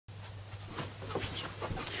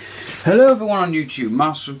Hello everyone on YouTube,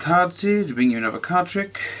 Master of Cards here to bring you another card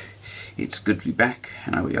trick. It's good to be back,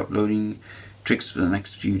 and I'll be uploading tricks for the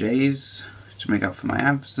next few days to make up for my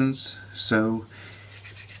absence. So,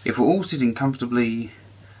 if we're all sitting comfortably,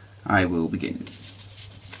 I will begin.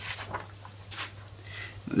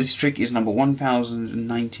 This trick is number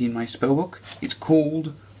 1090 in my spellbook. It's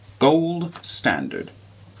called Gold Standard.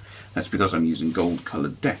 That's because I'm using gold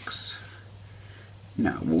coloured decks.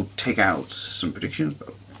 Now, we'll take out some predictions,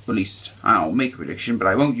 but at least I'll make a prediction, but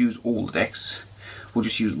I won't use all the decks. We'll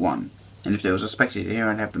just use one. And if there was a spectator here,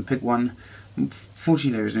 I'd have them pick one.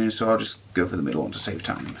 14 there isn't, so I'll just go for the middle one to save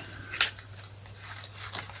time.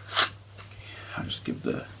 I'll just give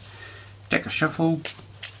the deck a shuffle.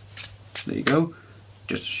 There you go.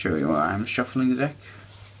 Just to show you I'm shuffling the deck.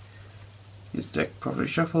 Is the deck properly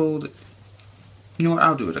shuffled? You know what,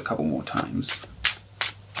 I'll do it a couple more times.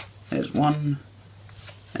 There's one,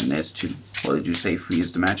 and there's two. Well, they do say 3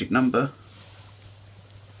 is the magic number,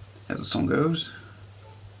 as the song goes.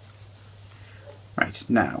 Right,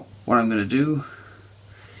 now, what I'm going to do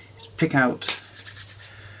is pick out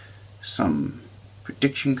some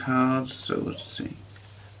prediction cards, so let's see,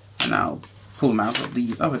 and I'll pull them out of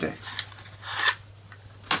these other decks.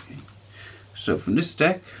 Okay. So from this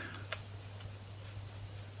deck,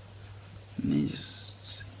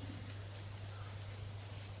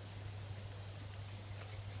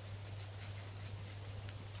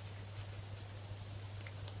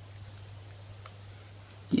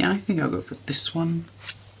 yeah, I think I'll go for this one.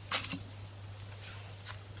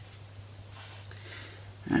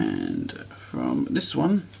 And from this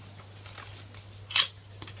one,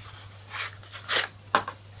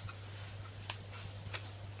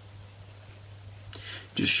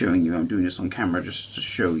 just showing you I'm doing this on camera just to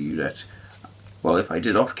show you that, well, if I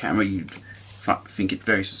did off camera, you'd think it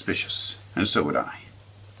very suspicious, and so would I.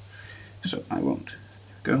 So I won't.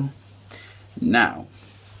 There we go. Now,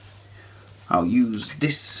 I'll use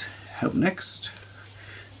this help next.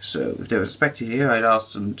 So if there was a spectator here, I'd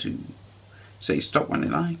ask them to say stop when they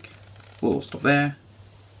like. We'll stop there.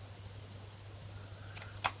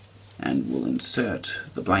 And we'll insert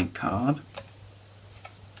the blank card.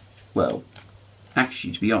 Well,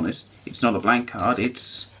 actually, to be honest, it's not a blank card,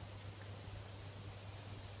 it's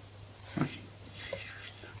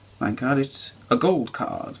it's a gold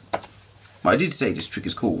card. Well, I did say this trick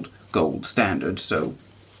is called Gold Standard, so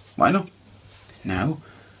why not? Now,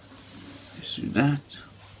 let's do that.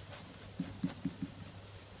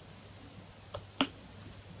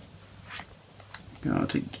 I'll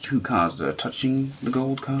take the 2 cards that are touching the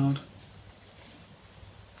gold card.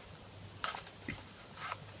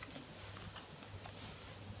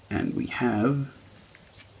 And we have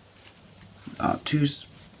our 2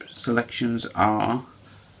 selections are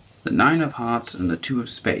the 9 of hearts and the 2 of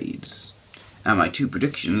spades. And my 2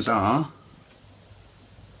 predictions are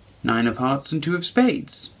 9 of hearts and 2 of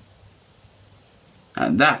spades.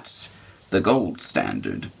 And that's the gold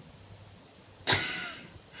standard.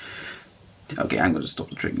 Okay, I'm going to stop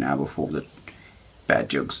the trick now before the bad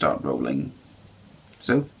jokes start rolling.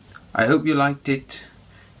 So, I hope you liked it.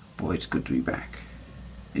 Boy, it's good to be back.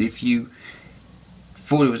 And if you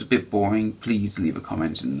thought it was a bit boring, please leave a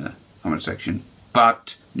comment in the comment section.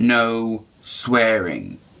 But no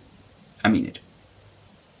swearing. I mean it.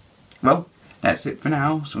 Well, that's it for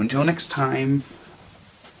now, so until next time,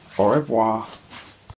 au revoir.